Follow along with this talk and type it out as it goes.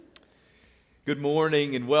Good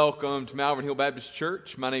morning and welcome to Malvern Hill Baptist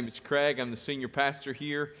Church. My name is Craig. I'm the senior pastor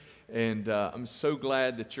here, and I'm so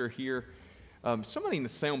glad that you're here. Somebody in the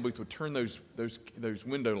sound booth would turn those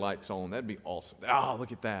window lights on. That'd be awesome. Oh,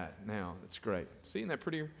 look at that. Now, that's great. See, isn't that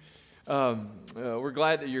prettier? We're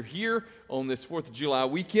glad that you're here on this 4th of July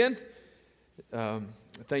weekend.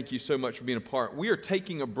 Thank you so much for being a part. We are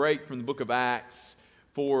taking a break from the book of Acts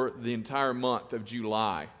for the entire month of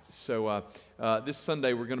July. So this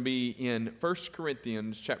Sunday we're going to be in 1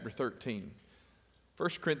 Corinthians chapter 13. 1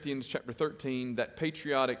 Corinthians chapter 13, that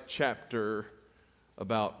patriotic chapter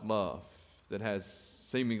about love that has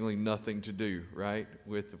seemingly nothing to do, right,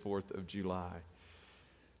 with the 4th of July.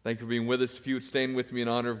 Thank you for being with us. If you would stand with me in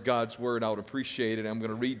honor of God's word, I would appreciate it. I'm going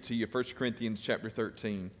to read to you 1 Corinthians chapter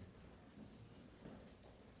 13.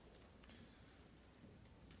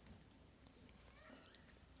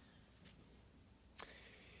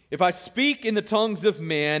 If I speak in the tongues of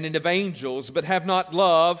men and of angels, but have not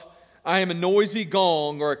love, I am a noisy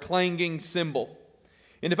gong or a clanging cymbal.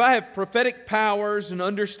 And if I have prophetic powers and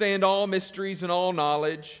understand all mysteries and all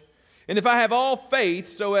knowledge, and if I have all faith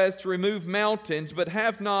so as to remove mountains, but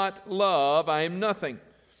have not love, I am nothing.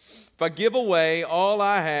 If I give away all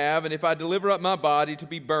I have, and if I deliver up my body to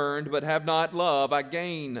be burned, but have not love, I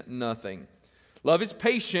gain nothing. Love is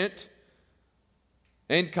patient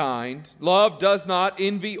and kind. Love does not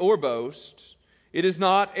envy or boast. It is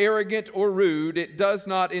not arrogant or rude. It does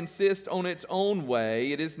not insist on its own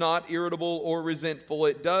way. It is not irritable or resentful.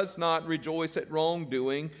 It does not rejoice at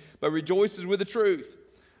wrongdoing, but rejoices with the truth.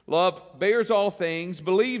 Love bears all things,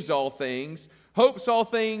 believes all things, hopes all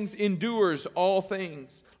things, endures all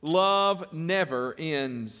things. Love never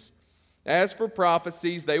ends. As for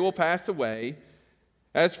prophecies, they will pass away.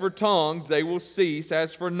 As for tongues, they will cease.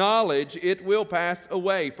 As for knowledge, it will pass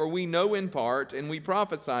away. For we know in part, and we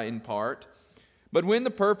prophesy in part. But when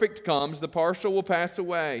the perfect comes, the partial will pass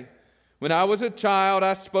away. When I was a child,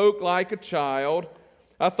 I spoke like a child.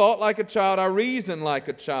 I thought like a child. I reasoned like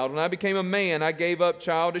a child. When I became a man, I gave up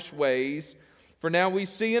childish ways. For now we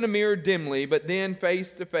see in a mirror dimly, but then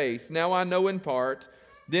face to face. Now I know in part.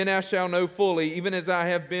 Then I shall know fully, even as I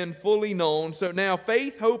have been fully known. So now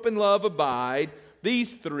faith, hope, and love abide.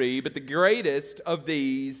 These three, but the greatest of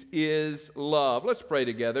these is love. Let's pray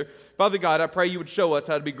together. Father God, I pray you would show us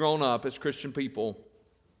how to be grown up as Christian people.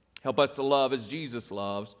 Help us to love as Jesus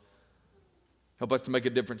loves. Help us to make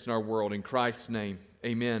a difference in our world. In Christ's name,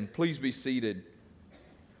 amen. Please be seated.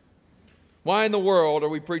 Why in the world are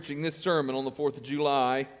we preaching this sermon on the 4th of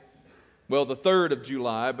July? Well, the 3rd of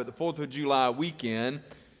July, but the 4th of July weekend.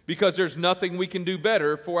 Because there's nothing we can do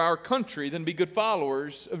better for our country than be good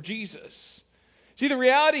followers of Jesus. See, the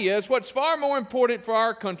reality is what's far more important for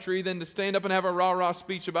our country than to stand up and have a rah-rah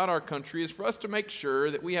speech about our country is for us to make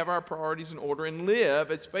sure that we have our priorities in order and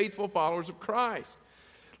live as faithful followers of Christ.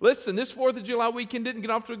 Listen, this 4th of July weekend didn't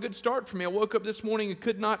get off to a good start for me. I woke up this morning and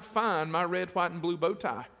could not find my red, white, and blue bow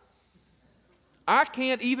tie. I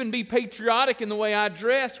can't even be patriotic in the way I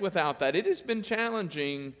dress without that. It has been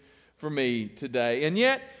challenging for me today. And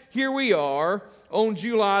yet, here we are on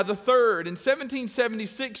July the 3rd. In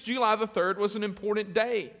 1776, July the 3rd was an important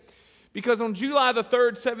day because on July the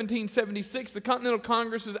 3rd, 1776, the Continental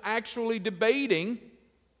Congress is actually debating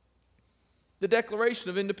the Declaration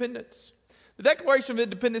of Independence. The Declaration of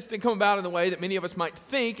Independence didn't come about in the way that many of us might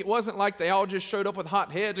think. It wasn't like they all just showed up with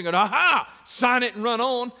hot heads and go, aha, sign it and run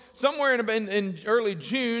on. Somewhere in early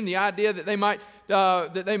June, the idea that they might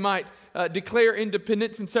declare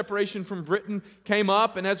independence and separation from Britain came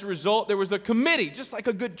up, and as a result, there was a committee, just like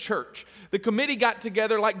a good church. The committee got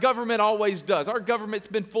together like government always does. Our government's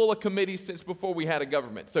been full of committees since before we had a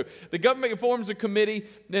government. So the government forms a committee,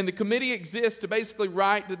 and the committee exists to basically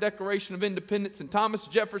write the Declaration of Independence, and Thomas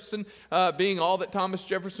Jefferson, being all that Thomas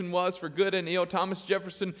Jefferson was for good and ill, Thomas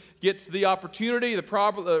Jefferson gets the opportunity, the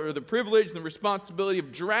privilege, and the responsibility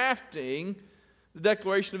of drafting the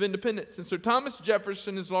Declaration of Independence. And so Thomas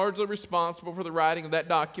Jefferson is largely responsible for the writing of that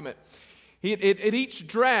document. At each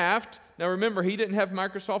draft, now remember, he didn't have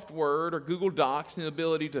Microsoft Word or Google Docs and the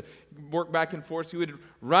ability to work back and forth. So he would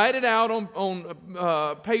write it out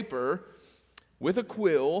on paper with a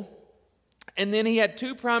quill, and then he had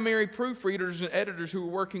two primary proofreaders and editors who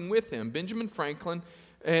were working with him, Benjamin Franklin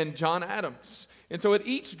and John Adams. And so at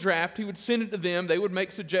each draft, he would send it to them. They would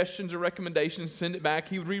make suggestions or recommendations, send it back.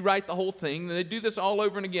 He would rewrite the whole thing. And they'd do this all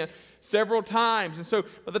over and again several times. And so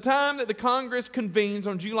by the time that the Congress convenes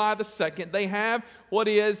on July the 2nd, they have what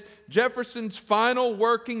is Jefferson's final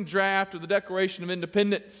working draft of the Declaration of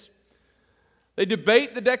Independence. They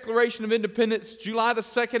debate the Declaration of Independence July the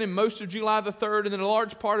 2nd and most of July the 3rd and then a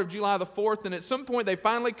large part of July the 4th. And at some point they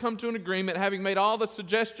finally come to an agreement, having made all the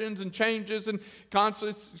suggestions and changes and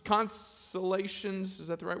consolations, is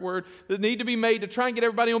that the right word, that need to be made to try and get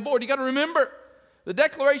everybody on board. You got to remember, the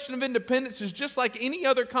Declaration of Independence is just like any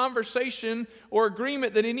other conversation or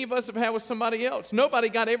agreement that any of us have had with somebody else. Nobody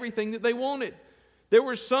got everything that they wanted. There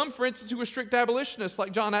were some, for instance, who were strict abolitionists,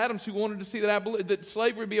 like John Adams, who wanted to see that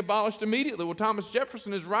slavery be abolished immediately. Well, Thomas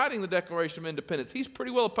Jefferson is writing the Declaration of Independence. He's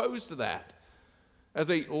pretty well opposed to that as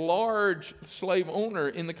a large slave owner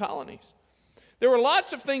in the colonies. There were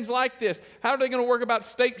lots of things like this. How are they going to work about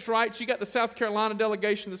states' rights? You got the South Carolina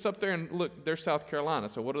delegation that's up there, and look, they're South Carolina.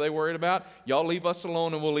 So what are they worried about? Y'all leave us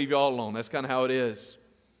alone, and we'll leave y'all alone. That's kind of how it is.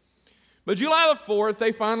 But July the 4th,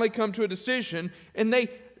 they finally come to a decision, and they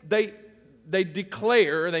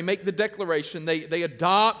declare, they make the declaration, they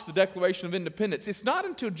adopt the Declaration of Independence. It's not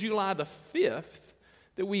until July the 5th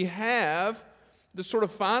that we have the sort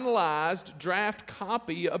of finalized draft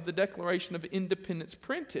copy of the Declaration of Independence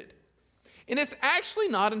printed. And it's actually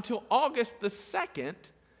not until August the 2nd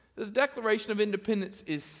that the Declaration of Independence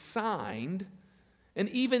is signed. And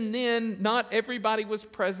even then, not everybody was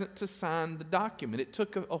present to sign the document. It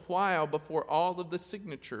took a while before all of the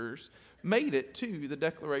signatures made it to the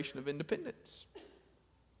Declaration of Independence.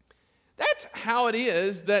 That's how it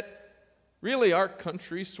is that really our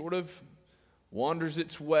country sort of wanders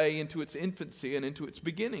its way into its infancy and into its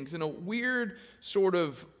beginnings in a weird, sort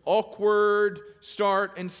of awkward,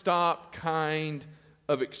 start and stop kind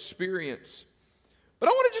of experience. But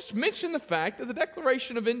I want to just mention the fact that the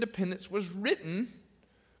Declaration of Independence was written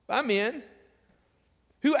by men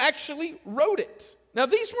who actually wrote it. Now,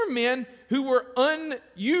 these were men who were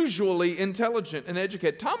unusually intelligent and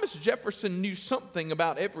educated. Thomas Jefferson knew something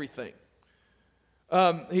about everything.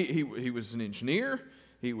 He was an engineer.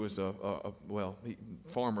 He was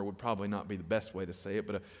farmer would probably not be the best way to say it,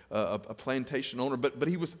 but a plantation owner. But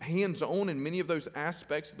he was hands-on in many of those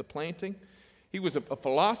aspects of the planting. He was a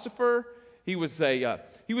philosopher. He was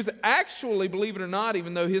actually, believe it or not,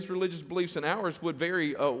 even though his religious beliefs and ours would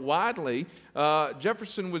vary widely,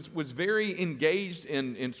 Jefferson was very engaged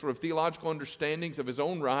in sort of theological understandings of his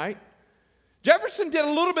own right. Jefferson did a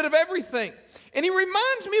little bit of everything. And he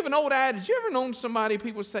reminds me of an old adage. You ever known somebody,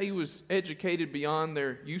 people say he was educated beyond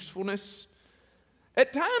their usefulness?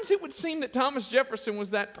 At times it would seem that Thomas Jefferson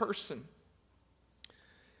was that person.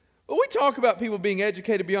 Well, we talk about people being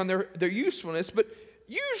educated beyond their usefulness, but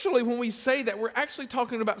usually when we say that, we're actually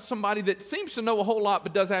talking about somebody that seems to know a whole lot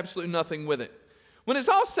but does absolutely nothing with it. When it's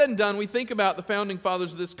all said and done, we think about the founding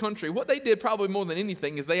fathers of this country. What they did probably more than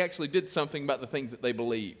anything is they actually did something about the things that they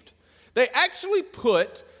believed. They actually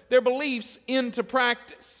put their beliefs into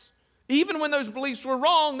practice. Even when those beliefs were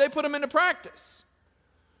wrong, they put them into practice.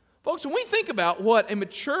 Folks, when we think about what a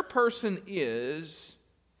mature person is,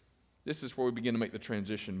 this is where we begin to make the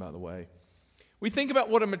transition, by the way. We think about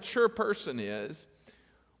what a mature person is.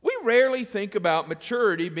 We rarely think about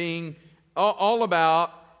maturity being all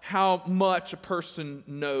about how much a person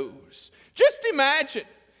knows. Just imagine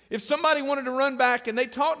if somebody wanted to run back and they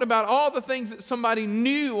talked about all the things that somebody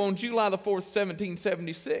knew on July the 4th,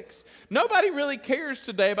 1776. Nobody really cares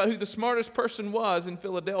today about who the smartest person was in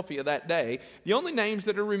Philadelphia that day. The only names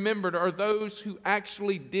that are remembered are those who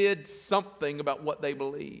actually did something about what they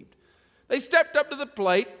believed. They stepped up to the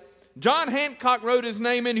plate. John Hancock wrote his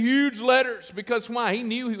name in huge letters because why? He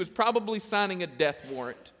knew he was probably signing a death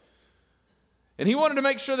warrant. And he wanted to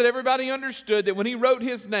make sure that everybody understood that when he wrote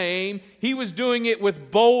his name, he was doing it with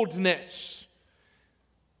boldness.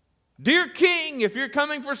 Dear King, if you're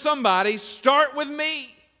coming for somebody, start with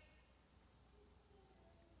me.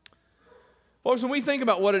 Folks, when we think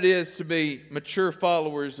about what it is to be mature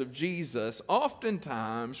followers of Jesus,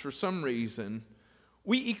 oftentimes, for some reason,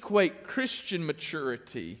 we equate Christian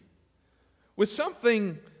maturity with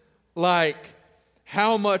something like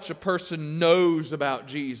how much a person knows about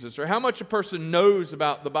Jesus or how much a person knows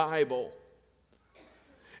about the Bible.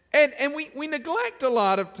 And we neglect a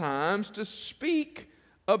lot of times to speak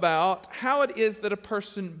about how it is that a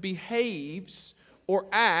person behaves or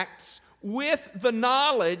acts with the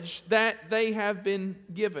knowledge that they have been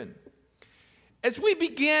given. As we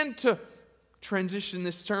begin to transition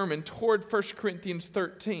this sermon toward 1 Corinthians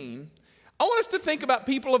 13, I want us to think about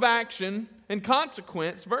people of action and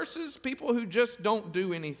consequence versus people who just don't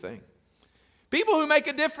do anything. People who make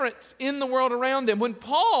a difference in the world around them. When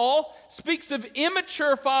Paul speaks of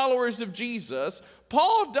immature followers of Jesus,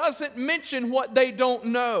 Paul doesn't mention what they don't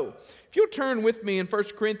know. If you'll turn with me in 1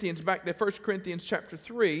 Corinthians, back to 1 Corinthians chapter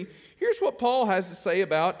 3, here's what Paul has to say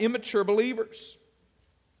about immature believers.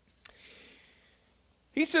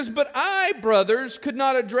 He says, "But I, brothers, could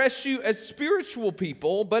not address you as spiritual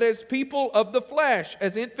people, but as people of the flesh,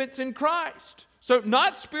 as infants in Christ." So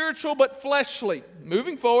not spiritual, but fleshly.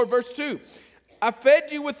 Moving forward, verse 2. "I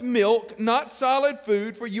fed you with milk, not solid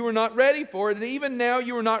food, for you were not ready for it, and even now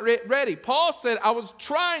you are not ready." Paul said, I was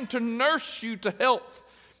trying to nurse you to health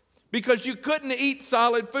because you couldn't eat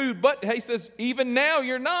solid food. But he says, even now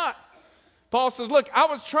you're not. Paul says, look, I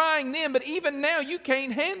was trying then, but even now you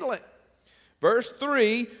can't handle it. Verse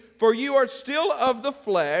 3, "For you are still of the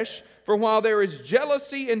flesh, for while there is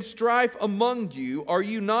jealousy and strife among you, are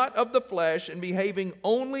you not of the flesh and behaving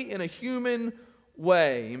only in a human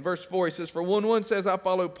way?" In verse 4 he says, "For one says, I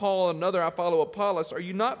follow Paul, another I follow Apollos. Are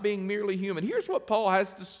you not being merely human?" Here's what Paul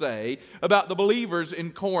has to say about the believers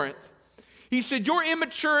in Corinth. He said, "Your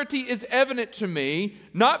immaturity is evident to me,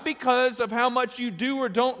 not because of how much you do or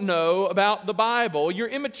don't know about the Bible. Your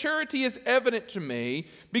immaturity is evident to me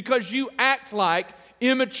because you act like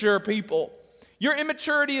immature people. Your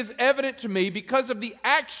immaturity is evident to me because of the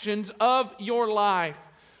actions of your life."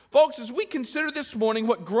 Folks, as we consider this morning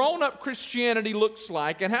what grown-up Christianity looks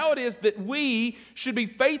like and how it is that we should be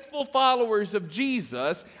faithful followers of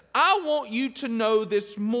Jesus, I want you to know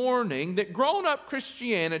this morning that grown-up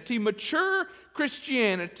Christianity, mature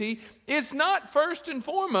Christianity, is not first and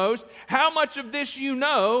foremost how much of this you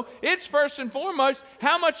know. It's first and foremost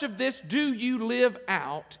how much of this do you live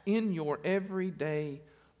out in your everyday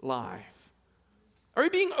life. Are you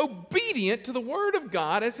being obedient to the Word of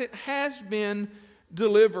God as it has been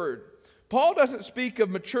delivered? Paul doesn't speak of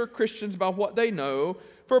mature Christians by what they know.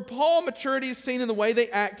 For Paul, maturity is seen in the way they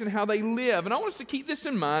act and how they live. And I want us to keep this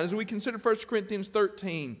in mind as we consider 1 Corinthians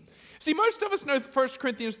 13. See, most of us know 1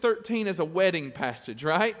 Corinthians 13 as a wedding passage,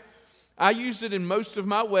 right? I use it in most of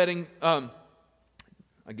my wedding, I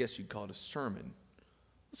guess you'd call it a sermon.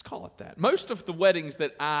 Let's call it that. Most of the weddings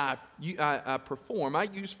that I perform, I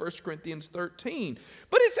use 1 Corinthians 13.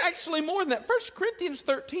 But it's actually more than that. 1 Corinthians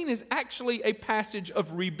 13 is actually a passage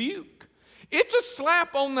of rebuke. It's a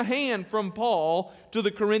slap on the hand from Paul to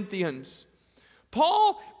the Corinthians.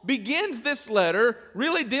 Paul begins this letter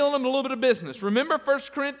really dealing with a little bit of business. Remember, 1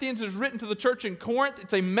 Corinthians is written to the church in Corinth.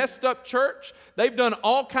 It's a messed up church. They've done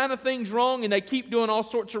all kind of things wrong, and they keep doing all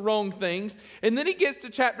sorts of wrong things. And then he gets to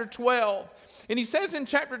chapter 12. And he says in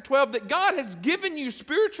chapter 12 that God has given you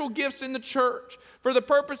spiritual gifts in the church for the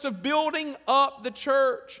purpose of building up the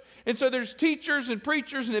church. And so there's teachers and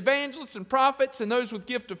preachers and evangelists and prophets and those with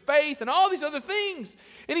gift of faith and all these other things.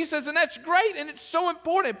 And he says, and that's great and it's so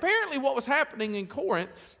important. Apparently what was happening in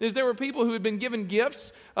Corinth is there were people who had been given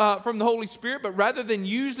gifts from the Holy Spirit, but rather than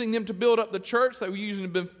using them to build up the church, they were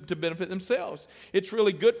using them to benefit themselves. It's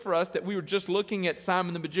really good for us that we were just looking at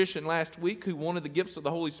Simon the magician last week who wanted the gifts of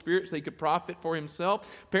the Holy Spirit so he could profit for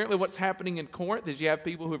himself. Apparently what's happening in Corinth is you have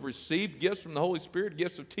people who have received gifts from the Holy Spirit,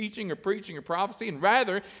 gifts of teaching or preaching or prophecy, and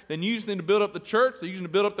rather than using them to build up the church, they're using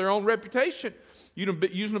them to build up their own reputation, using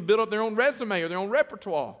them to build up their own resume or their own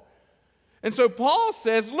repertoire. And so Paul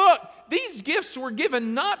says, look, these gifts were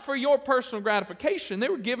given not for your personal gratification. They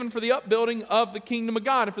were given for the upbuilding of the kingdom of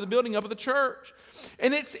God and for the building up of the church.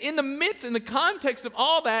 And it's in the context of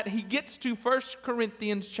all that, he gets to 1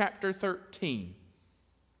 Corinthians chapter 13.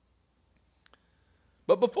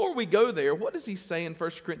 But before we go there, what does he say in 1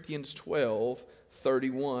 Corinthians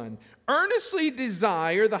 12:31? Earnestly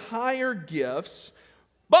desire the higher gifts,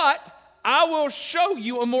 but I will show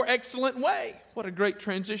you a more excellent way. What a great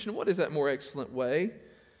transition. What is that more excellent way?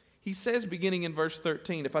 He says, beginning in verse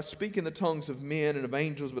 13, if I speak in the tongues of men and of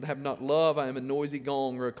angels but have not love, I am a noisy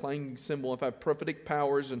gong or a clanging cymbal. If I have prophetic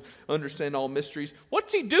powers and understand all mysteries.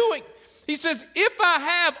 What's he doing? He says, if I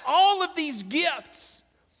have all of these gifts,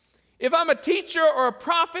 if I'm a teacher or a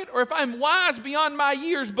prophet, or if I'm wise beyond my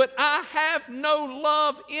years, but I have no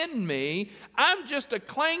love in me, I'm just a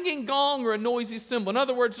clanging gong or a noisy cymbal. In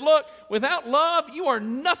other words, look, without love, you are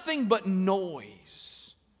nothing but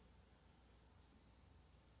noise.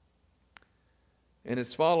 And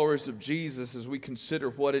as followers of Jesus, as we consider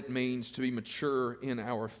what it means to be mature in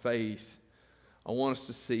our faith, I want us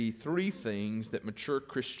to see three things that mature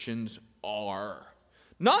Christians are.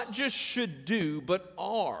 Not just should do, but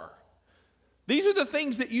are. These are the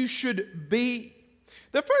things that you should be.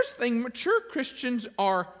 The first thing, mature Christians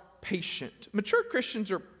are patient. Mature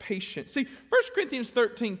Christians are patient. See, 1 Corinthians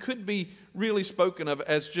 13 could be really spoken of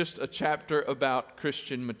as just a chapter about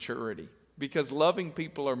Christian maturity because loving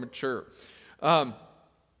people are mature. And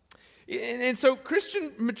so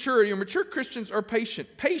Christian maturity or mature Christians are patient.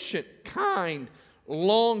 Patient, kind,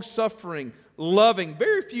 long-suffering, loving.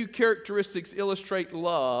 Very few characteristics illustrate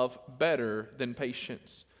love better than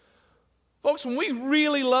patience. Folks, when we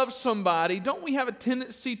really love somebody, don't we have a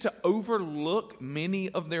tendency to overlook many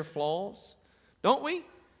of their flaws? Don't we?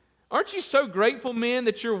 Aren't you so grateful, men,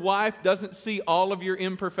 that your wife doesn't see all of your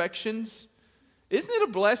imperfections? Isn't it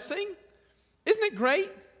a blessing? Isn't it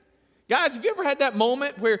great? Guys, have you ever had that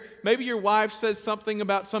moment where maybe your wife says something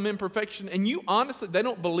about some imperfection and you honestly, they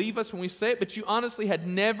don't believe us when we say it, but you honestly had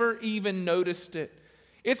never even noticed it.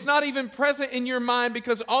 It's not even present in your mind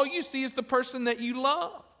because all you see is the person that you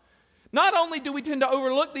love. Not only do we tend to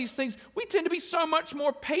overlook these things, we tend to be so much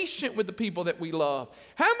more patient with the people that we love.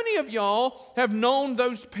 How many of y'all have known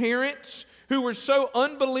those parents who were so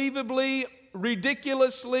unbelievably,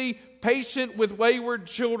 ridiculously patient with wayward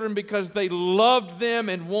children because they loved them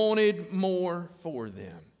and wanted more for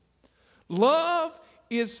them? Love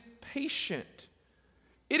is patient.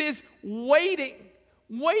 It is waiting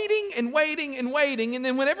and waiting and waiting. And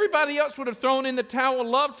then when everybody else would have thrown in the towel,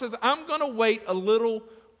 love says, I'm going to wait a little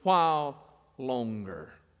while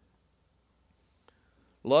longer.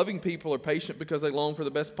 Loving people are patient because they long for the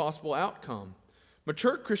best possible outcome.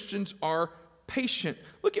 Mature Christians are patient.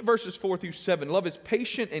 Look at verses 4 through 7. Love is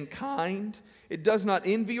patient and kind. It does not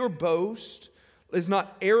envy or boast, is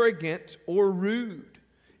not arrogant or rude.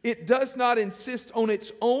 It does not insist on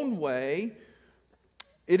its own way.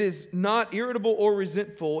 It is not irritable or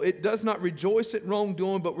resentful. It does not rejoice at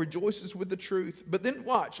wrongdoing, but rejoices with the truth. But then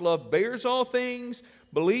watch. Love bears all things,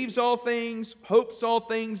 believes all things, hopes all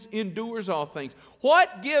things, endures all things.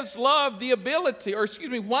 What gives love the ability,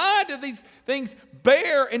 why do these things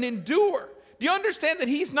bear and endure? Do you understand that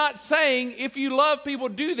he's not saying if you love people,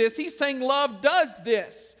 do this? He's saying love does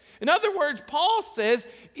this. In other words, Paul says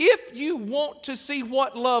if you want to see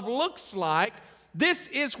what love looks like, this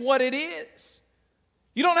is what it is.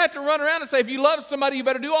 You don't have to run around and say, if you love somebody, you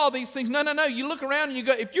better do all these things. No. You look around and you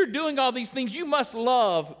go, if you're doing all these things, you must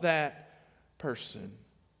love that person.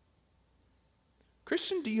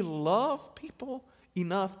 Christian, do you love people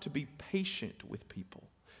enough to be patient with people?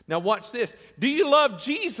 Now watch this. Do you love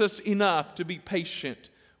Jesus enough to be patient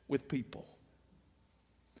with people?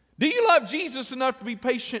 Do you love Jesus enough to be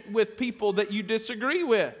patient with people that you disagree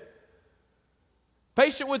with?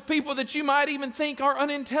 Patient with people that you might even think are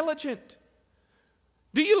unintelligent?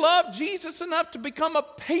 Do you love Jesus enough to become a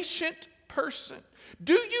patient person?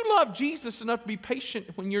 Do you love Jesus enough to be patient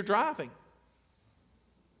when you're driving?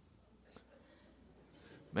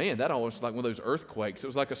 Man, that almost was like one of those earthquakes. It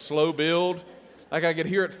was like a slow build. Like I could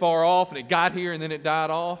hear it far off and it got here and then it died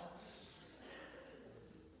off.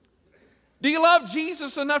 Do you love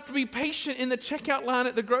Jesus enough to be patient in the checkout line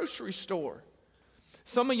at the grocery store?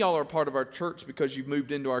 Some of y'all are part of our church because you've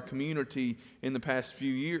moved into our community in the past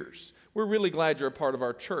few years. We're really glad you're a part of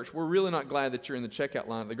our church. We're really not glad that you're in the checkout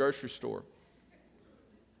line at the grocery store.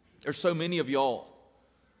 There's so many of y'all.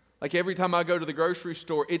 Like every time I go to the grocery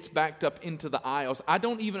store, it's backed up into the aisles. I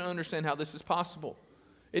don't even understand how this is possible.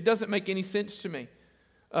 It doesn't make any sense to me.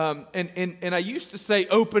 And I used to say,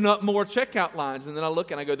 open up more checkout lines. And then I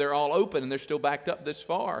look and I go, they're all open and they're still backed up this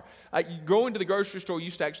far. Going to the grocery store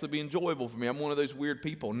used to actually be enjoyable for me. I'm one of those weird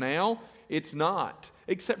people. Now, it's not.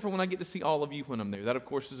 Except for when I get to see all of you when I'm there. That, of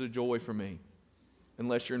course, is a joy for me.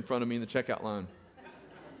 Unless you're in front of me in the checkout line.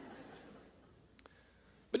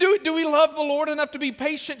 But do we love the Lord enough to be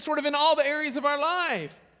patient sort of in all the areas of our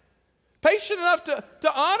life? Patient enough to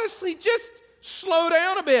honestly just slow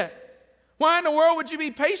down a bit. Why in the world would you be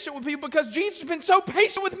patient with people? Because Jesus has been so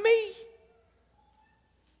patient with me.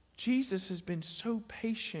 Jesus has been so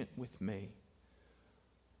patient with me.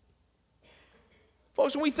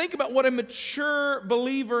 Folks, when we think about what a mature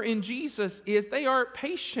believer in Jesus is, they are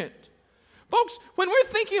patient. Folks, when we're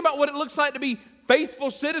thinking about what it looks like to be faithful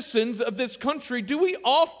citizens of this country, do we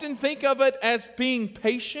often think of it as being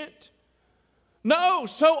patient? No,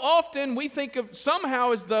 so often we think of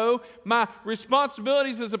somehow as though my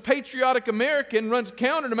responsibilities as a patriotic American runs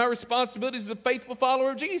counter to my responsibilities as a faithful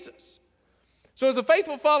follower of Jesus. So as a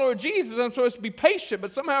faithful follower of Jesus, I'm supposed to be patient,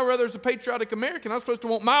 but somehow or other as a patriotic American, I'm supposed to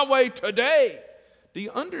want my way today. Do you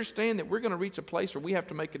understand that we're going to reach a place where we have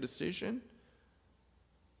to make a decision?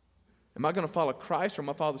 Am I going to follow Christ or am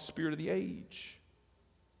I follow the spirit of the age?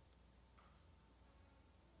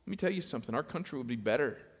 Let me tell you something. Our country would be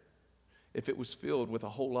better if it was filled with a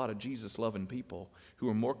whole lot of Jesus-loving people who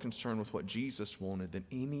are more concerned with what Jesus wanted than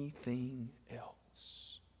anything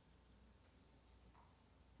else.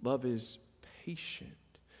 Love is patient.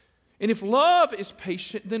 And if love is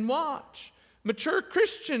patient, then watch. Mature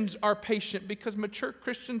Christians are patient because mature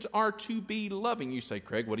Christians are to be loving. You say,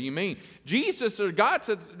 Craig, what do you mean? Jesus or God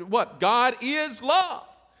says what? God is love.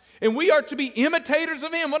 And we are to be imitators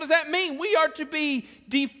of Him. What does that mean? We are to be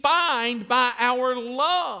defined by our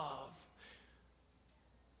love.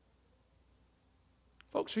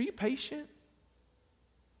 Folks, are you patient?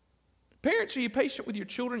 Parents, are you patient with your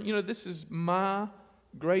children? You know, this is my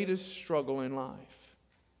greatest struggle in life.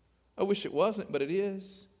 I wish it wasn't, but it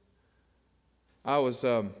is. I was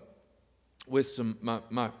with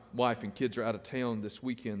my wife and kids are out of town this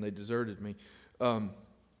weekend. They deserted me.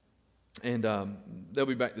 And they'll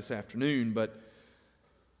be back this afternoon. But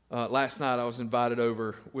last night I was invited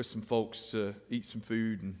over with some folks to eat some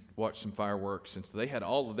food and watch some fireworks. And so they had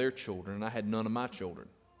all of their children, and I had none of my children.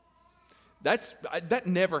 That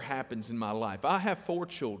never happens in my life. I have 4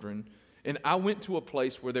 children, and I went to a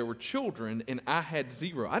place where there were children, and I had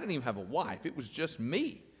 0. I didn't even have a wife. It was just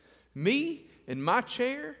me. Me and my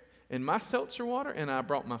chair and my seltzer water, and I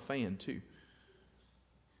brought my fan too.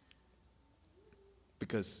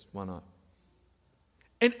 Because why not?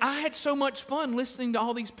 And I had so much fun listening to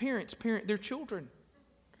all these parents parent their children.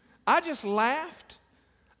 I just laughed.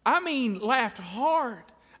 I mean, laughed hard.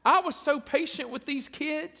 I was so patient with these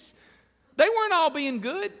kids. They weren't all being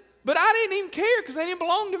good, but I didn't even care because they didn't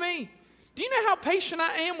belong to me. Do you know how patient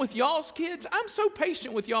I am with y'all's kids? I'm so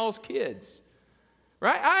patient with y'all's kids.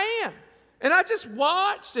 Right? I am. And I just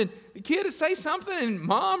watched, and the kid would say something, and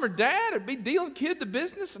mom or dad would be dealing kid the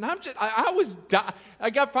business, and I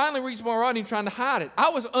got finally reached my Rodney trying to hide it. I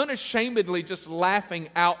was unashamedly just laughing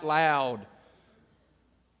out loud.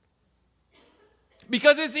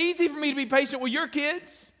 Because it's easy for me to be patient with your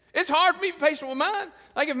kids. It's hard for me to be patient with mine.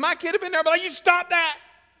 Like if my kid had been there, I'd be like, you stop that.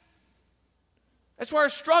 That's where our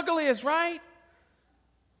struggle is, right?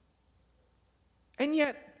 And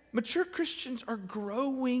yet, mature Christians are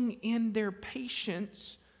growing in their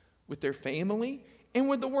patience with their family and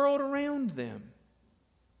with the world around them.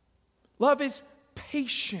 Love is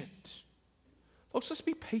patient. Folks, let's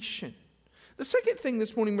be patient. The second thing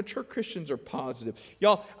this morning, mature Christians are positive.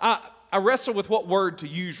 Y'all, I wrestled with what word to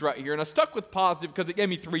use right here, and I stuck with positive because it gave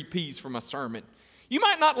me 3 P's for my sermon. You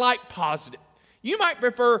might not like positive. You might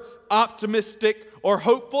prefer optimistic or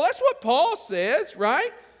hopeful. That's what Paul says,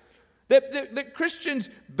 right? That Christians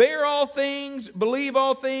bear all things, believe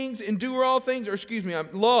all things, endure all things,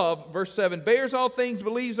 love, verse 7, bears all things,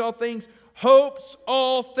 believes all things, hopes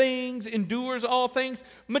all things, endures all things.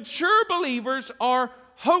 Mature believers are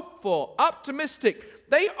hopeful, optimistic.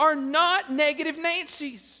 They are not negative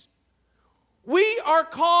Nancy's. We are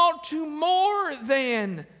called to more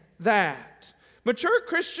than that. Mature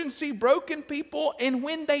Christians see broken people, and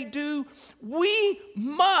when they do, we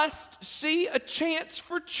must see a chance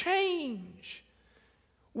for change.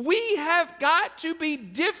 We have got to be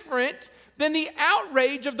different than the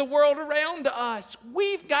outrage of the world around us.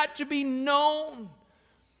 We've got to be known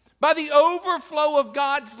by the overflow of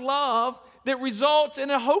God's love that results in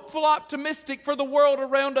a hopeful optimistic for the world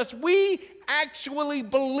around us. We actually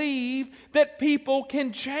believe that people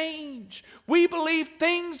can change. We believe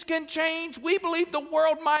things can change. We believe the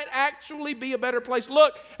world might actually be a better place.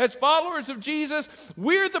 Look, as followers of Jesus,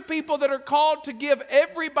 we're the people that are called to give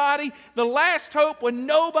everybody the last hope when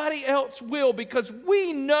nobody else will, because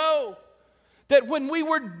we know that when we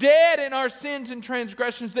were dead in our sins and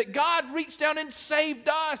transgressions, that God reached down and saved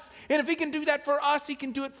us. And if He can do that for us, He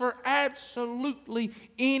can do it for absolutely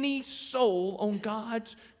any soul on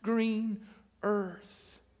God's green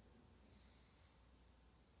earth.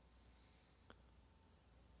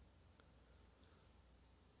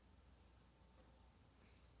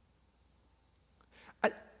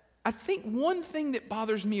 I think one thing that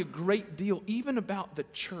bothers me a great deal, even about the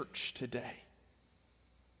church today,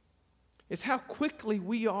 is how quickly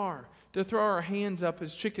we are to throw our hands up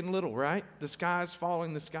as Chicken Little, right? The sky's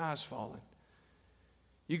falling, the sky's falling.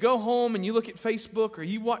 You go home and you look at Facebook or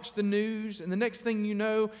you watch the news, and the next thing you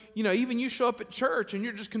know, even you show up at church and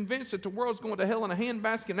you're just convinced that the world's going to hell in a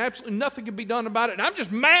handbasket and absolutely nothing can be done about it, and I'm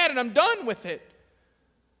just mad and I'm done with it.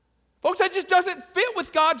 Folks, that just doesn't fit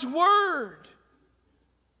with God's word.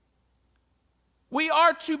 We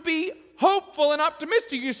are to be hopeful and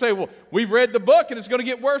optimistic. You say, well, we've read the book and it's going to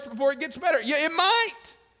get worse before it gets better. Yeah, it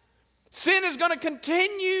might. Sin is going to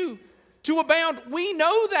continue to abound. We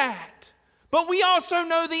know that. But we also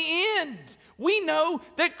know the end. We know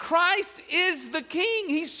that Christ is the King.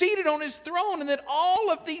 He's seated on His throne, and that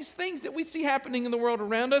all of these things that we see happening in the world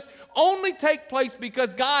around us only take place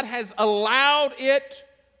because God has allowed it,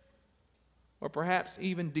 or perhaps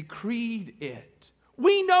even decreed it.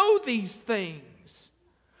 We know these things.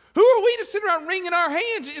 Who are we to sit around wringing our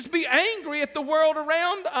hands and just be angry at the world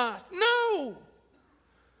around us? No.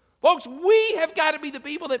 Folks, we have got to be the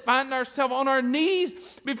people that find ourselves on our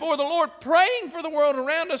knees before the Lord, praying for the world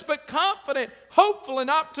around us, but confident, hopeful, and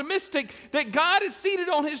optimistic that God is seated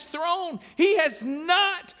on His throne. He has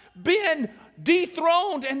not been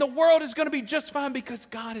dethroned, and the world is going to be just fine because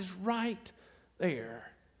God is right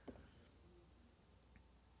there.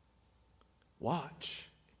 Watch.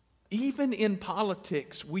 Even in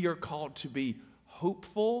politics, we are called to be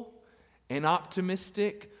hopeful and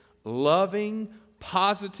optimistic, loving,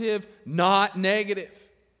 positive, not negative.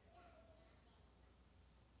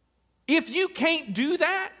 If you can't do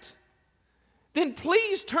that, then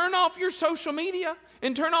please turn off your social media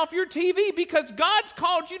and turn off your TV, because God's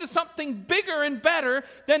called you to something bigger and better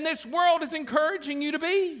than this world is encouraging you to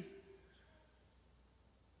be.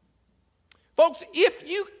 Folks, if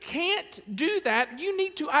you can't do that, you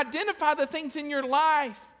need to identify the things in your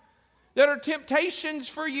life that are temptations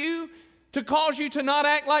for you to cause you to not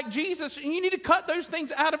act like Jesus, and you need to cut those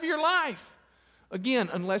things out of your life. Again,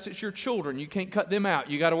 unless it's your children, you can't cut them out.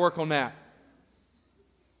 You got to work on that.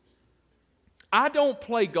 I don't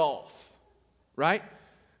play golf, right?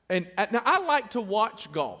 And now I like to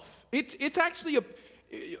watch golf. It's actually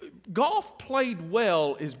golf played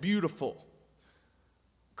well is beautiful.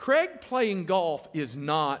 Craig playing golf is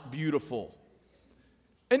not beautiful.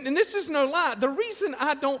 And this is no lie. The reason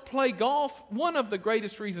I don't play golf, one of the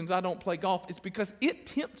greatest reasons I don't play golf, is because it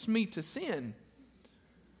tempts me to sin.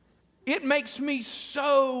 It makes me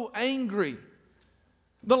so angry.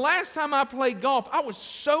 The last time I played golf, I was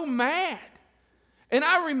so mad. And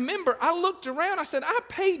I remember, I looked around, I said, I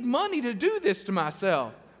paid money to do this to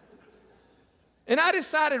myself. And I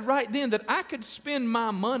decided right then that I could spend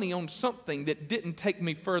my money on something that didn't take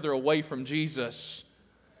me further away from Jesus.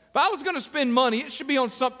 If I was going to spend money, it should be on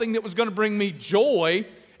something that was going to bring me joy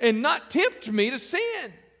and not tempt me to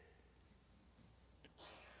sin.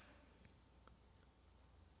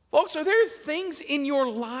 Folks, are there things in your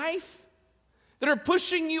life that are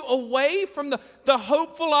pushing you away from the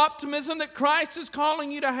hopeful optimism that Christ is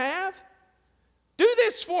calling you to have? Do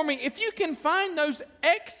this for me. If you can find those,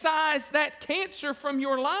 excise that cancer from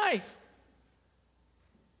your life.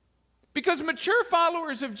 Because mature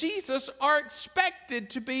followers of Jesus are expected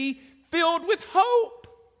to be filled with hope.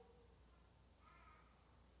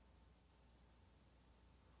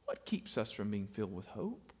 What keeps us from being filled with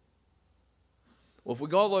hope? Well, if we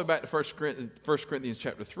go all the way back to 1 Corinthians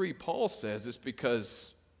chapter 3, Paul says it's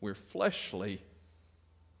because we're fleshly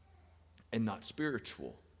and not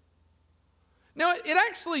spiritual. Now, it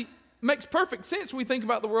actually makes perfect sense when we think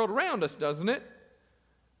about the world around us, doesn't it?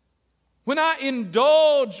 When I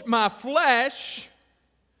indulge my flesh,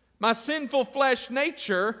 my sinful flesh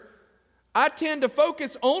nature, I tend to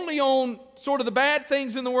focus only on sort of the bad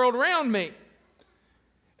things in the world around me.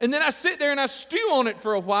 And then I sit there and I stew on it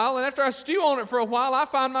for a while, and after I stew on it for a while, I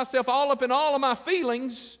find myself all up in all of my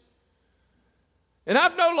feelings, and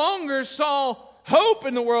I've no longer saw hope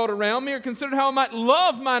in the world around me or considered how I might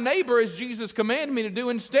love my neighbor as Jesus commanded me to do.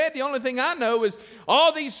 Instead, the only thing I know is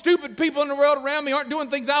all these stupid people in the world around me aren't doing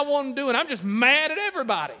things I want them to do, and I'm just mad at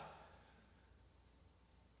everybody.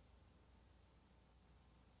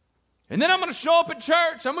 And then I'm going to show up at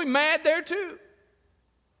church. I'm going to be mad there too.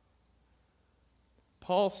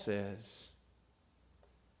 Paul says,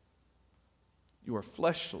 you are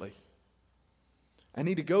fleshly. I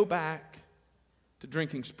need to go back to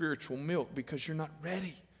drinking spiritual milk because you're not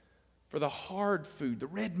ready for the hard food, the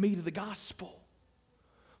red meat of the gospel.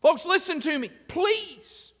 Folks, listen to me,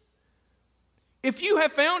 please. If you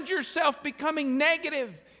have found yourself becoming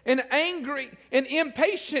negative and angry and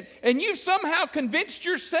impatient, and you've somehow convinced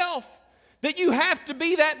yourself that you have to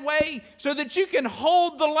be that way so that you can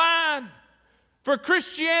hold the line for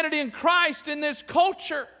Christianity and Christ in this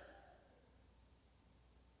culture,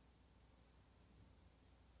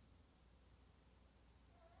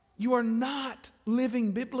 you are not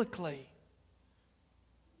living biblically.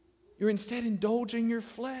 You're instead indulging your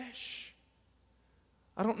flesh.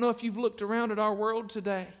 I don't know if you've looked around at our world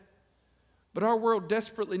today, but our world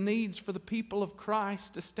desperately needs for the people of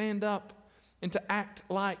Christ to stand up and to act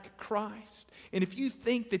like Christ. And if you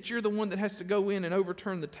think that you're the one that has to go in and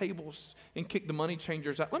overturn the tables and kick the money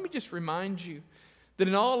changers out, let me just remind you that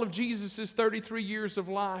in all of Jesus' 33 years of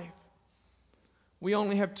life, we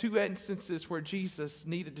only have 2 instances where Jesus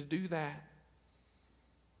needed to do that.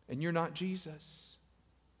 And you're not Jesus.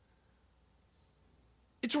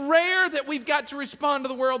 It's rare that we've got to respond to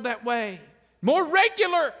the world that way. More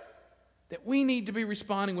regular that we need to be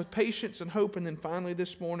responding with patience and hope, and then finally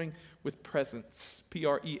this morning with presence,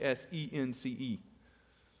 P-R-E-S-E-N-C-E.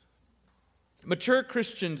 Mature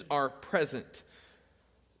Christians are present.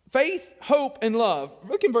 Faith, hope, and love.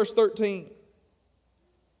 Look in verse 13.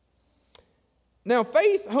 Now,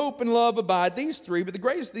 faith, hope, and love abide, these three, but the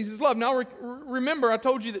greatest of these is love. Now, remember, I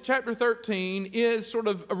told you that chapter 13 is sort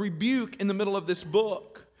of a rebuke in the middle of this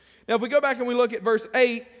book. Now, if we go back and we look at verse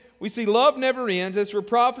 8, we see love never ends. As for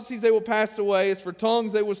prophecies, they will pass away. As for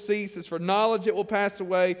tongues, they will cease. As for knowledge, it will pass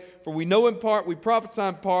away. For we know in part, we prophesy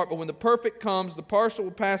in part, but when the perfect comes, the partial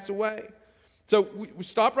will pass away. So we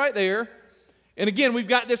stop right there. And again, we've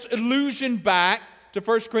got this allusion back to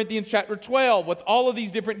 1 Corinthians chapter 12 with all of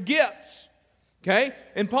these different gifts. Okay?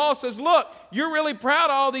 And Paul says, look, you're really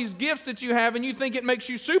proud of all these gifts that you have and you think it makes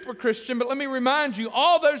you super Christian, but let me remind you,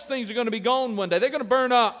 all those things are going to be gone one day. They're going to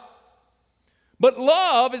burn up. But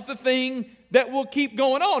love is the thing that will keep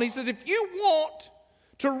going on. He says, if you want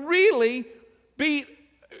to really be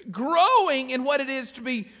growing in what it is to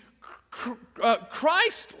be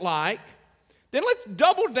Christ-like, then let's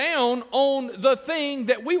double down on the thing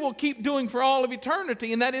that we will keep doing for all of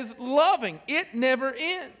eternity, and that is loving. It never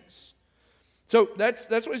ends. So that's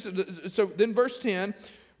what he said. So then verse 10,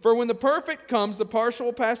 for when the perfect comes, the partial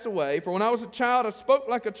will pass away. For when I was a child, I spoke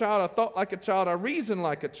like a child, I thought like a child, I reasoned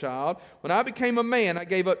like a child. When I became a man, I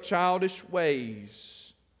gave up childish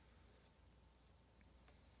ways.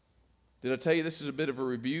 Did I tell you this is a bit of a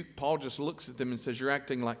rebuke? Paul just looks at them and says, you're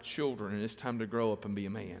acting like children, and it's time to grow up and be a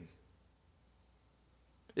man.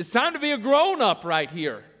 It's time to be a grown-up right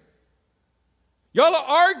here. Y'all are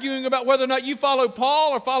arguing about whether or not you follow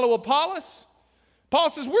Paul or follow Apollos. Paul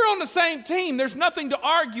says, we're on the same team. There's nothing to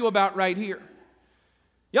argue about right here.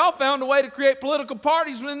 Y'all found a way to create political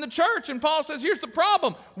parties within the church, and Paul says, here's the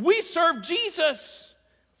problem. We serve Jesus,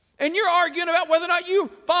 and you're arguing about whether or not you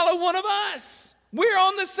follow one of us. We're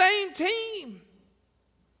on the same team.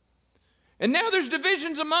 And now there's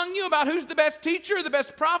divisions among you about who's the best teacher, the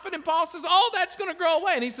best prophet. And Paul says, all that's going to grow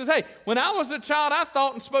away. And he says, hey, when I was a child, I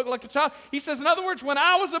thought and spoke like a child. He says, in other words, when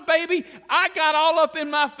I was a baby, I got all up in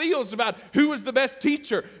my feels about who was the best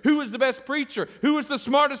teacher, who was the best preacher, who was the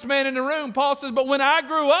smartest man in the room. Paul says, but when I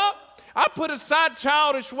grew up, I put aside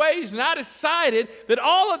childish ways, and I decided that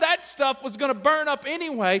all of that stuff was going to burn up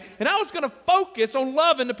anyway, and I was going to focus on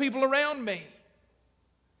loving the people around me.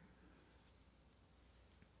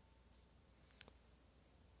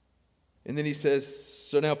 And then he says,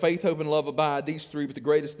 so now faith, hope, and love abide, these three, but the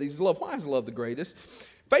greatest of these is love. Why is love the greatest?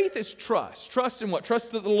 Faith is trust. Trust in what?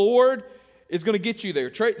 Trust that the Lord is going to get you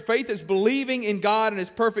there. Faith is believing in God and His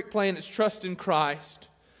perfect plan. It's trust in Christ.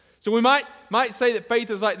 So we might say that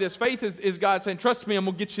faith is like this. Faith is God saying, trust me, I'm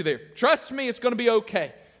going to get you there. Trust me, it's going to be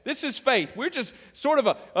okay. This is faith. We're just sort of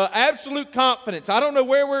a absolute confidence. I don't know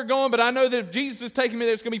where we're going, but I know that if Jesus is taking me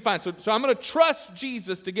there, it's going to be fine. So I'm going to trust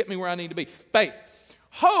Jesus to get me where I need to be. Faith.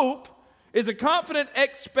 Hope is a confident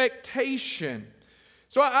expectation.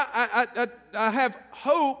 So I have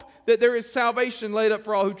hope that there is salvation laid up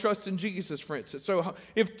for all who trust in Jesus, for instance. So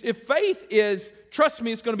if faith is, trust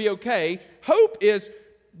me, it's going to be okay. Hope is,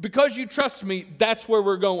 because you trust me, that's where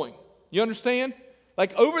we're going. You understand?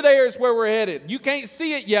 Like over there is where we're headed. You can't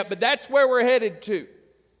see it yet, but that's where we're headed to.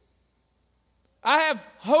 I have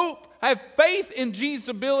hope. I have faith in Jesus'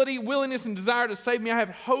 ability, willingness, and desire to save me. I have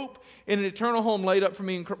hope in an eternal home laid up for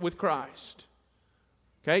me with Christ.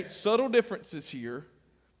 Okay, subtle differences here,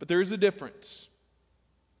 but there is a difference.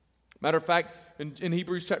 Matter of fact, in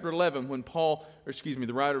Hebrews chapter 11, when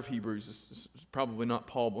the writer of Hebrews, this is probably not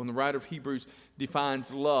Paul, but when the writer of Hebrews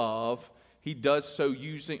defines love, he does so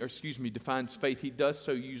defines faith, he does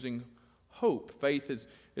so using hope. Faith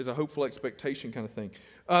is a hopeful expectation kind of thing.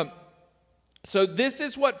 So this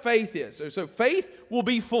is what faith is. So faith will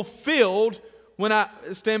be fulfilled when I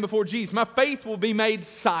stand before Jesus. My faith will be made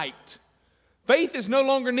sight. Faith is no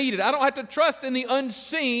longer needed. I don't have to trust in the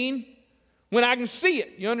unseen when I can see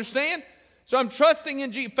it. You understand? So I'm trusting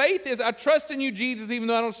in Jesus. Faith is I trust in you, Jesus, even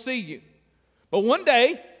though I don't see you. But one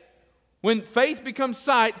day, when faith becomes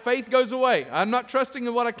sight, faith goes away. I'm not trusting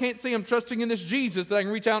in what I can't see. I'm trusting in this Jesus that I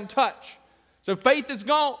can reach out and touch. So faith is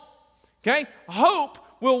gone. Okay? Hope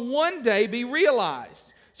will one day be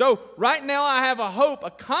realized. So right now I have a hope,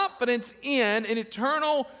 a confidence in an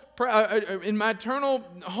eternal, in my eternal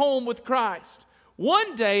home with Christ.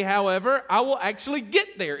 One day, however, I will actually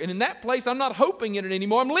get there. And in that place, I'm not hoping in it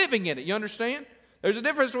anymore. I'm living in it. You understand? There's a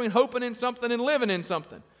difference between hoping in something and living in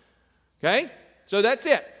something. Okay? So that's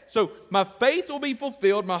it. So my faith will be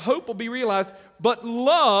fulfilled. My hope will be realized. But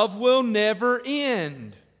love will never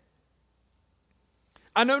end.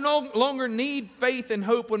 I no longer need faith and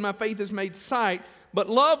hope when my faith is made sight, but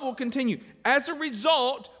love will continue. As a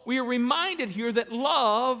result, we are reminded here that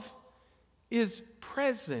love is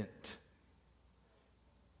present.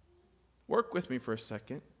 Work with me for a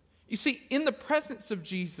second. You see, in the presence of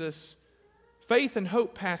Jesus, faith and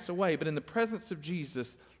hope pass away, but in the presence of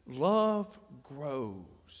Jesus, love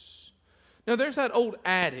grows. Now, there's that old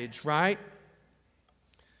adage, right?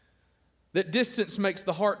 That distance makes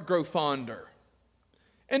the heart grow fonder.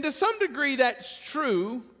 And to some degree, that's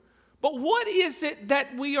true. But what is it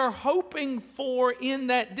that we are hoping for in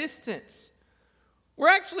that distance? We're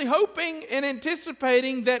actually hoping and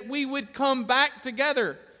anticipating that we would come back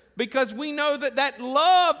together, because we know that that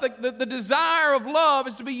love, the desire of love,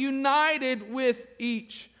 is to be united with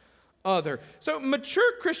each other. So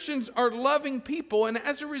mature Christians are loving people, and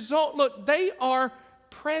as a result, look, they are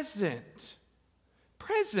present.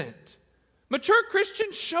 Present. Mature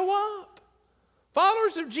Christians show up.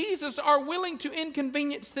 Followers of Jesus are willing to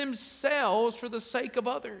inconvenience themselves for the sake of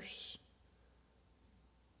others.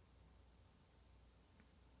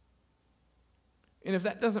 And if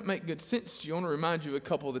that doesn't make good sense to you, I want to remind you of a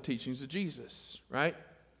couple of the teachings of Jesus, right?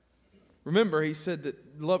 Remember, he said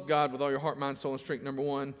that love God with all your heart, mind, soul, and strength, number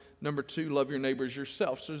one. Number two, love your neighbors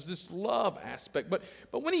yourself. So there's this love aspect. But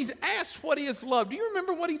when he's asked what is love, do you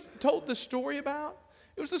remember what he told the story about?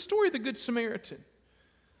 It was the story of the Good Samaritan.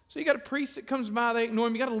 So you got a priest that comes by, they ignore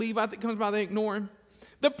him. You got a Levite that comes by, they ignore him.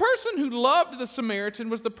 The person who loved the Samaritan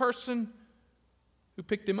was the person who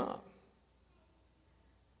picked him up,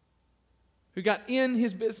 who got in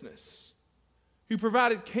his business, who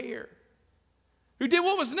provided care, who did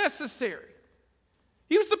what was necessary.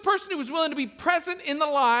 He was the person who was willing to be present in the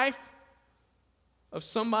life of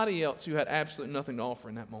somebody else who had absolutely nothing to offer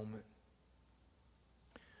in that moment.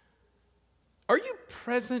 Are you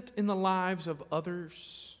present in the lives of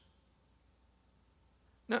others?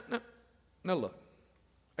 No, look,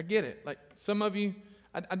 I get it. Like some of you,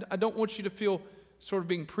 I don't want you to feel sort of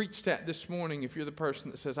being preached at this morning if you're the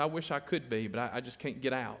person that says, I wish I could be, but I just can't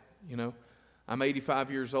get out, you know. I'm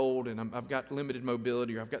 85 years old and I've got limited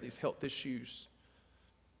mobility, or I've got these health issues.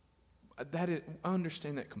 I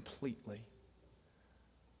understand that completely.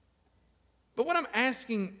 But what I'm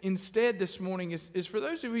asking instead this morning is for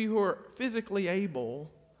those of you who are physically able,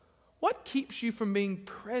 what keeps you from being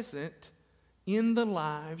present in the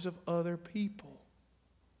lives of other people?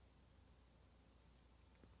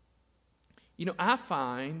 You know, I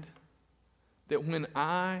find that when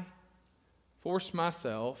I force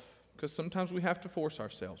myself, because sometimes we have to force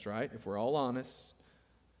ourselves, right? If we're all honest,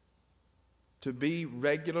 to be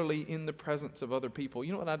regularly in the presence of other people,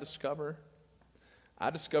 you know what I discover?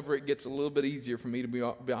 I discover it gets a little bit easier for me to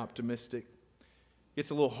be optimistic. It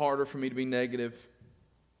gets a little harder for me to be negative.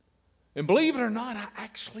 And believe it or not, I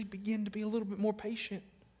actually begin to be a little bit more patient.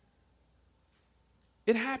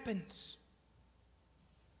 It happens.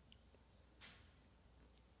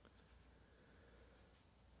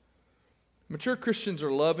 Mature Christians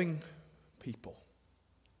are loving people.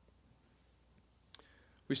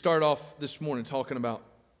 We started off this morning talking about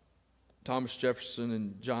Thomas Jefferson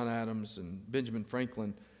and John Adams and Benjamin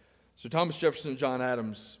Franklin. So Thomas Jefferson and John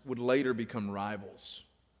Adams would later become rivals.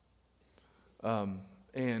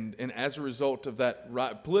 And as a result of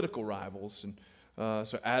that, political rivals. And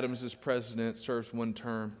so Adams is president, serves one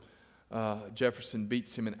term. Jefferson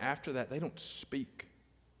beats him. And after that, they don't speak.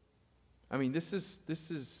 I mean, this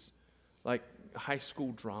is like high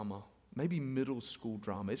school drama, maybe middle school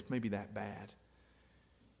drama. It's maybe that bad.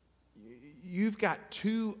 You've got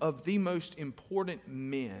two of the most important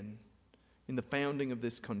men in the founding of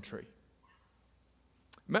this country.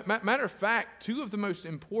 Matter of fact, two of the most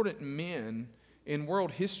important men in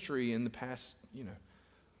world history in the past,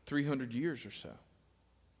 300 years or so.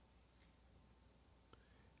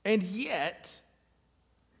 And yet,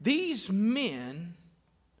 these men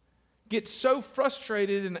get so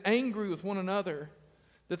frustrated and angry with one another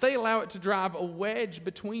that they allow it to drive a wedge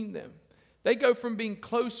between them. They go from being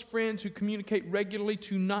close friends who communicate regularly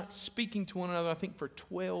to not speaking to one another, I think, for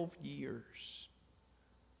 12 years.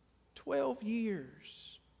 12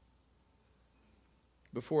 years.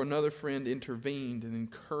 Before another friend intervened and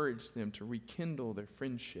encouraged them to rekindle their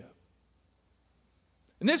friendship.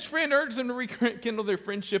 And this friend urged them to rekindle their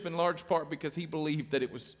friendship in large part because he believed that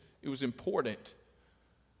it was important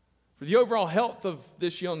for the overall health of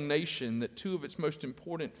this young nation that two of its most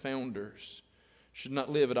important founders should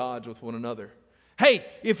not live at odds with one another. Hey,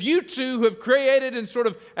 if you two who have created and sort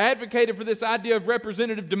of advocated for this idea of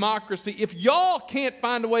representative democracy, if y'all can't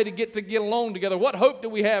find a way to get along together, what hope do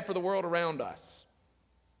we have for the world around us?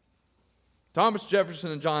 Thomas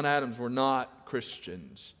Jefferson and John Adams were not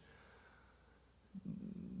Christians.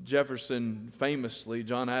 Jefferson famously,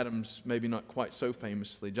 John Adams maybe not quite so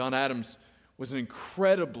famously. John Adams was an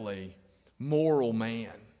incredibly moral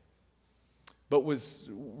man, but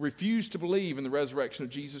refused to believe in the resurrection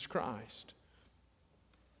of Jesus Christ.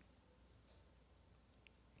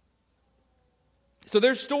 So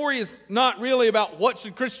their story is not really about what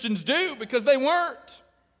should Christians do, because they weren't.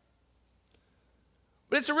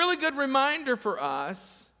 But it's a really good reminder for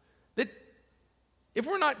us that if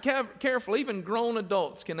we're not careful, even grown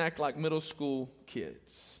adults can act like middle school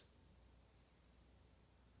kids.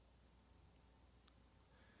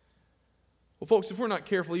 Well, folks, if we're not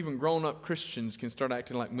careful, even grown-up Christians can start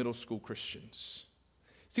acting like middle school Christians.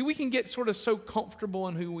 See, we can get sort of so comfortable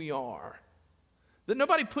in who we are that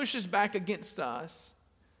nobody pushes back against us.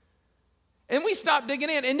 And we stop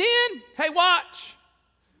digging in. And then, hey, watch.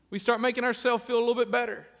 We start making ourselves feel a little bit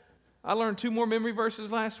better. I learned 2 more memory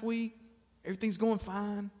verses last week. Everything's going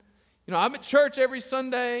fine. You know, I'm at church every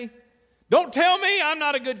Sunday. Don't tell me I'm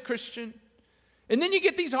not a good Christian. And then you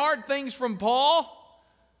get these hard things from Paul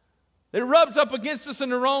that rubs up against us in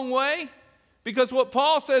the wrong way, because what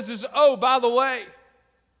Paul says is, oh, by the way,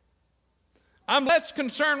 I'm less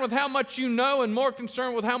concerned with how much you know and more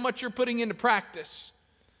concerned with how much you're putting into practice.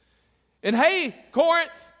 And hey,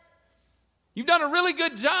 Corinth, you've done a really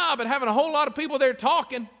good job at having a whole lot of people there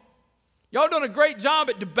talking. Y'all done a great job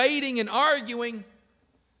at debating and arguing.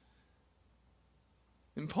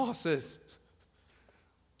 And Paul says,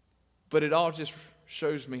 but it all just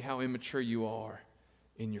shows me how immature you are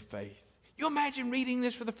in your faith. You imagine reading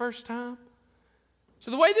this for the first time?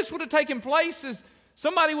 So the way this would have taken place is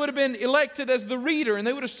somebody would have been elected as the reader, and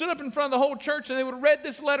they would have stood up in front of the whole church and they would have read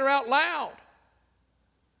this letter out loud.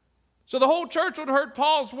 So the whole church would have heard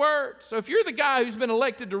Paul's words. So if you're the guy who's been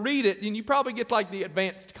elected to read it, then you probably get like the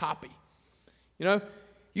advanced copy. You know,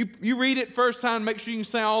 you read it first time, make sure you can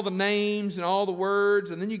say all the names and all the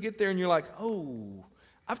words, and then you get there and you're like, oh,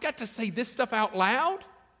 I've got to say this stuff out loud?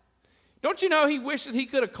 Don't you know he wishes he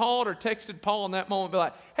could have called or texted Paul in that moment and be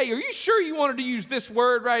like, hey, are you sure you wanted to use this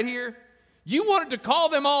word right here? You wanted to call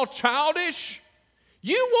them all childish?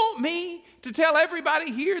 You want me to tell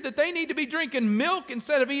everybody here that they need to be drinking milk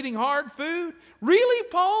instead of eating hard food? Really,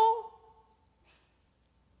 Paul?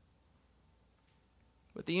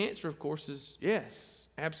 But the answer, of course, is yes,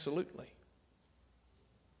 absolutely.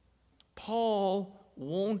 Paul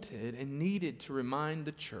wanted and needed to remind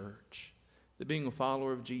the church that being a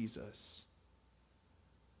follower of Jesus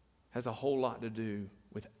has a whole lot to do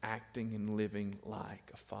with acting and living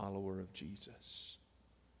like a follower of Jesus.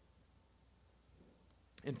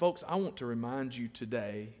 And folks, I want to remind you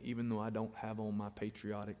today, even though I don't have on my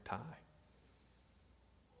patriotic tie,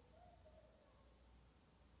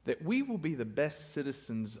 that we will be the best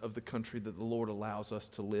citizens of the country that the Lord allows us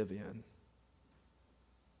to live in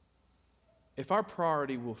if our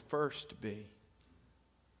priority will first be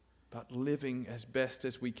about living as best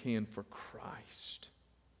as we can for Christ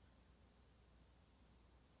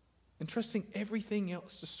and trusting everything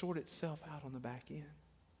else to sort itself out on the back end.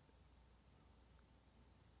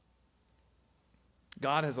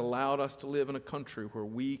 God has allowed us to live in a country where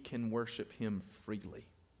we can worship Him freely.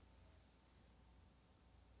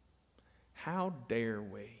 How dare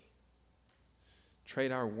we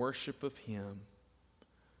trade our worship of Him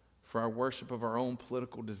for our worship of our own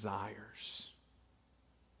political desires?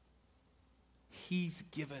 He's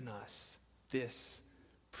given us this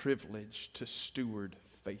privilege to steward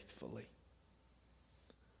faithfully.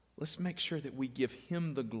 Let's make sure that we give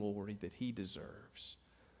Him the glory that He deserves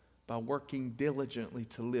by working diligently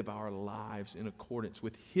to live our lives in accordance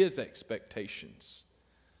with His expectations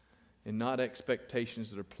and not expectations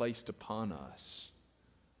that are placed upon us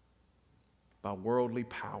by worldly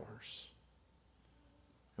powers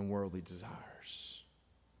and worldly desires.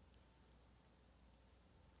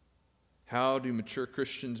 How do mature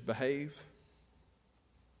Christians behave?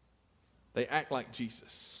 They act like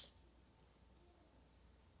Jesus.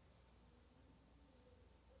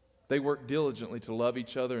 They work diligently to love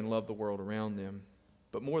each other and love the world around them.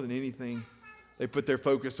 But more than anything, they put their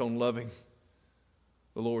focus on loving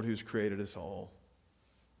the Lord who's created us all.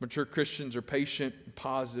 Mature Christians are patient and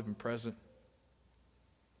positive and present.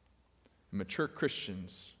 And mature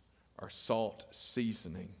Christians are salt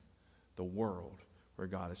seasoning the world where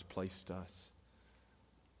God has placed us.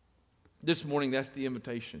 This morning, that's the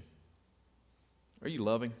invitation. Are you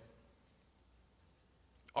loving?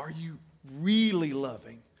 Are you really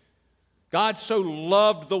loving? God so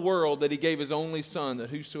loved the world that He gave His only Son, that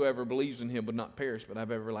whosoever believes in Him would not perish but have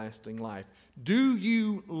everlasting life. Do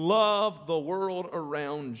you love the world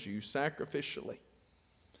around you sacrificially?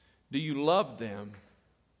 Do you love them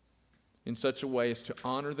in such a way as to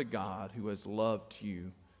honor the God who has loved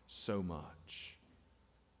you so much?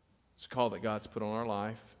 It's a call that God's put on our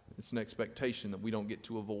life. It's an expectation that we don't get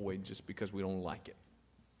to avoid just because we don't like it.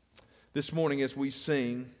 This morning as we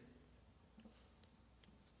sing,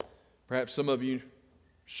 perhaps some of you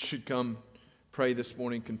should come pray this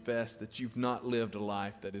morning, confess that you've not lived a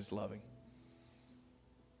life that is loving.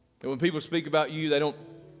 And when people speak about you,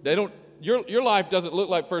 your life doesn't look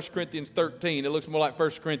like 1 Corinthians 13. It looks more like 1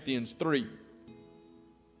 Corinthians 3.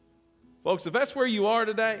 Folks, if that's where you are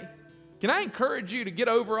today, can I encourage you to get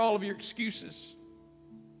over all of your excuses?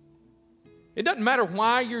 It doesn't matter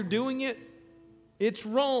why you're doing it. It's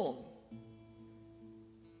wrong.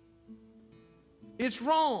 It's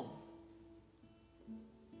wrong.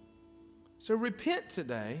 So repent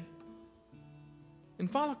today and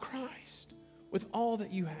follow Christ with all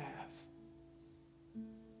that you have.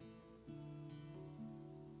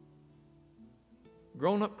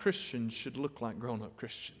 Grown-up Christians should look like grown-up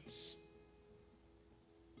Christians.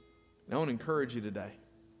 And I want to encourage you today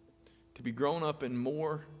to be grown up in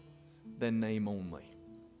more than name only.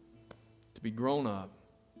 To be grown up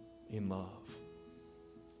in love.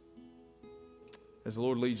 As the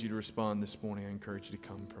Lord leads you to respond this morning, I encourage you to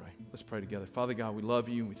come and pray. Let's pray together. Father God, we love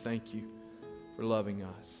you and we thank you for loving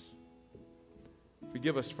us.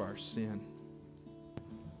 Forgive us for our sin.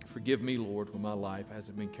 Forgive me, Lord, when my life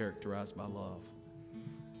hasn't been characterized by love,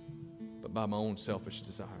 but by my own selfish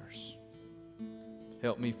desires.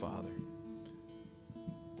 Help me, Father,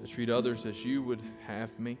 to treat others as you would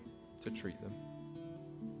have me to treat them.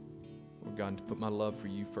 Lord God, to put my love for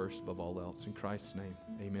you first above all else. In Christ's name,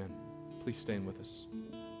 amen. Please stand with us.